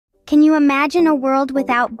Can you imagine a world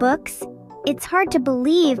without books? It's hard to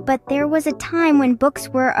believe, but there was a time when books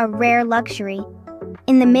were a rare luxury.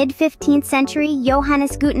 In the mid-15th century,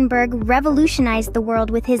 Johannes Gutenberg revolutionized the world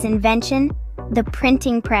with his invention, the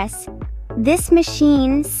printing press. This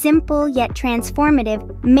machine, simple yet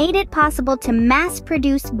transformative, made it possible to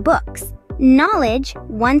mass-produce books. Knowledge,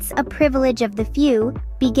 once a privilege of the few,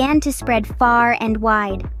 began to spread far and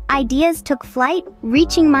wide. Ideas took flight,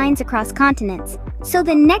 reaching minds across continents. So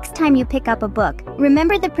the next time you pick up a book,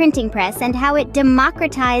 remember the printing press and how it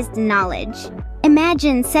democratized knowledge.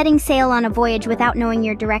 Imagine setting sail on a voyage without knowing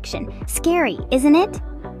your direction. Scary, isn't it?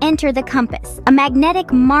 Enter the compass, a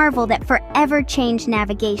magnetic marvel that forever changed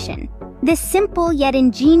navigation. This simple yet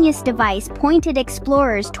ingenious device pointed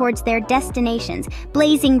explorers towards their destinations,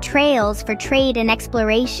 blazing trails for trade and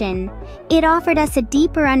exploration. It offered us a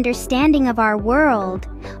deeper understanding of our world,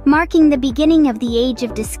 marking the beginning of the age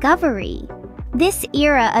of discovery. This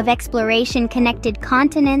era of exploration connected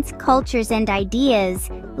continents, cultures, and ideas,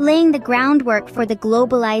 laying the groundwork for the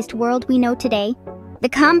globalized world we know today. The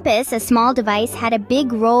compass, a small device, had a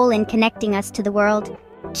big role in connecting us to the world.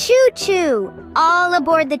 Choo-choo! All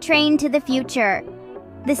aboard the train to the future!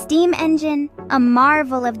 The steam engine, a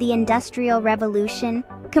marvel of the Industrial Revolution,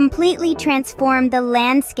 completely transformed the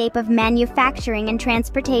landscape of manufacturing and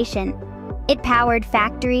transportation. It powered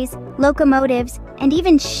factories, locomotives, and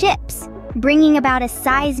even ships, bringing about a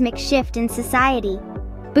seismic shift in society.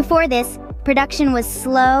 Before this, production was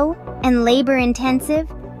slow and labor-intensive,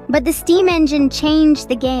 but the steam engine changed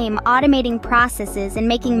the game, automating processes and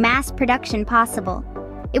making mass production possible.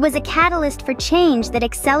 It was a catalyst for change that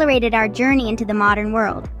accelerated our journey into the modern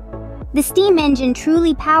world. The steam engine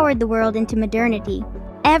truly powered the world into modernity.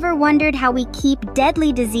 Ever wondered how we keep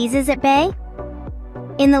deadly diseases at bay?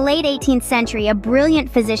 In the late 18th century, a brilliant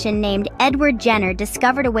physician named Edward Jenner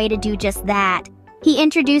discovered a way to do just that. He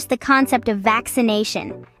introduced the concept of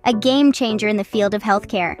vaccination, a game changer in the field of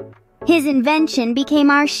healthcare. His invention became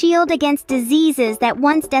our shield against diseases that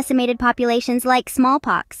once decimated populations like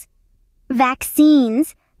smallpox.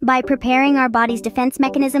 Vaccines, by preparing our body's defense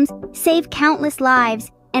mechanisms, save countless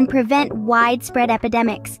lives and prevent widespread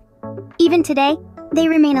epidemics. Even today, they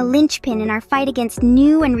remain a linchpin in our fight against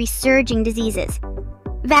new and resurging diseases.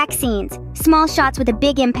 Vaccines, small shots with a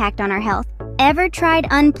big impact on our health. Ever tried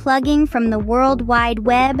unplugging from the World Wide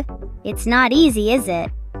Web? It's not easy, is it?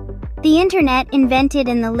 The internet, invented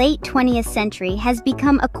in the late 20th century, has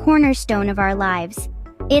become a cornerstone of our lives.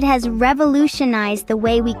 It has revolutionized the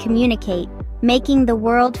way we communicate, making the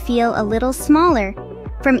world feel a little smaller.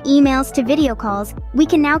 From emails to video calls, we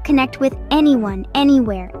can now connect with anyone,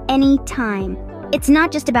 anywhere, anytime. It's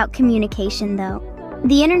not just about communication, though.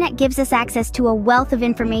 The internet gives us access to a wealth of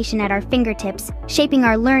information at our fingertips, shaping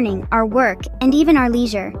our learning, our work, and even our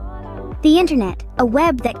leisure. The internet, a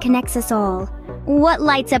web that connects us all. What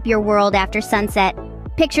lights up your world after sunset?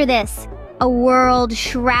 Picture this: a world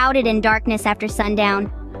shrouded in darkness after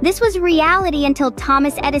sundown. This was reality until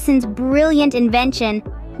Thomas Edison's brilliant invention,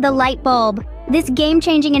 the light bulb. This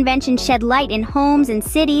game-changing invention shed light in homes and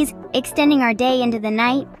cities, extending our day into the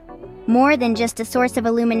night. More than just a source of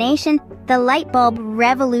illumination, the light bulb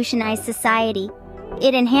revolutionized society.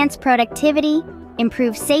 It enhanced productivity,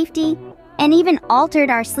 improved safety, and even altered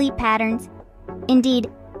our sleep patterns. Indeed,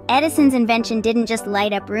 Edison's invention didn't just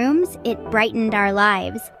light up rooms, it brightened our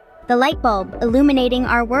lives. The light bulb illuminating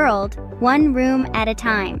our world, one room at a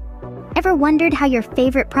time. Ever wondered how your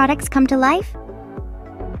favorite products come to life?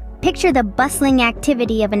 Picture the bustling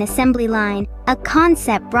activity of an assembly line, a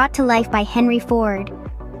concept brought to life by Henry Ford.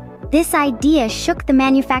 This idea shook the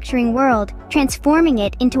manufacturing world, transforming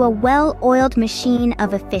it into a well-oiled machine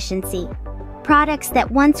of efficiency. Products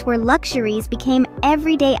that once were luxuries became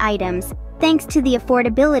everyday items, thanks to the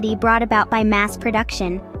affordability brought about by mass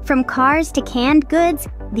production. From cars to canned goods,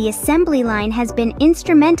 the assembly line has been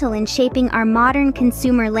instrumental in shaping our modern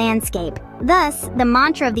consumer landscape. Thus, the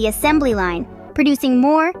mantra of the assembly line, producing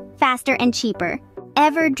more, faster, and cheaper.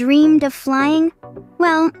 Ever dreamed of flying?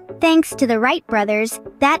 Well, thanks to the Wright brothers,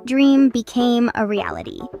 that dream became a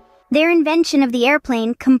reality. Their invention of the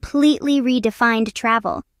airplane completely redefined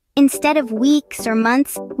travel. Instead of weeks or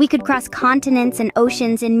months, we could cross continents and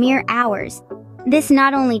oceans in mere hours. This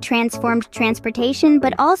not only transformed transportation,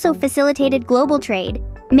 but also facilitated global trade,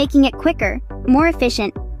 making it quicker, more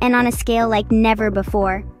efficient, and on a scale like never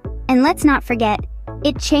before. And let's not forget,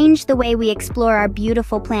 it changed the way we explore our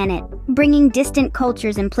beautiful planet, bringing distant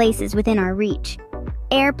cultures and places within our reach.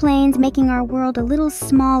 Airplanes making our world a little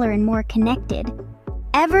smaller and more connected.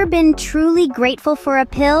 Ever been truly grateful for a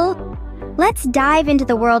pill? Let's dive into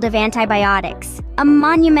the world of antibiotics, a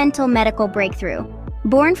monumental medical breakthrough.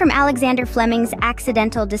 Born from Alexander Fleming's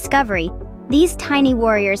accidental discovery, these tiny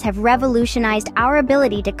warriors have revolutionized our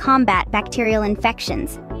ability to combat bacterial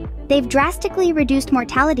infections. They've drastically reduced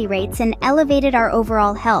mortality rates and elevated our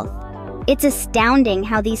overall health. It's astounding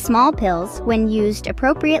how these small pills, when used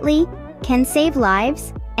appropriately, can save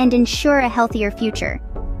lives and ensure a healthier future.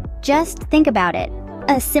 Just think about it.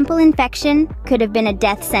 A simple infection could have been a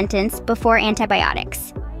death sentence before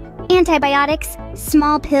antibiotics. Antibiotics,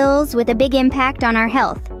 small pills with a big impact on our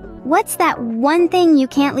health. What's that one thing you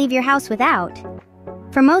can't leave your house without?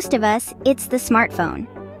 For most of us, it's the smartphone.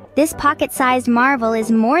 This pocket-sized marvel is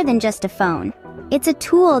more than just a phone. It's a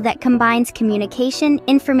tool that combines communication,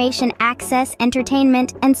 information access,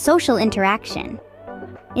 entertainment, and social interaction.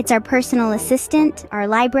 It's our personal assistant, our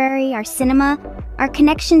library, our cinema, our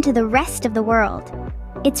connection to the rest of the world.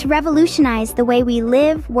 It's revolutionized the way we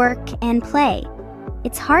live, work, and play.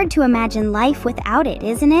 It's hard to imagine life without it,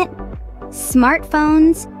 isn't it?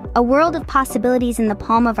 Smartphones, a world of possibilities in the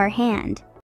palm of our hand.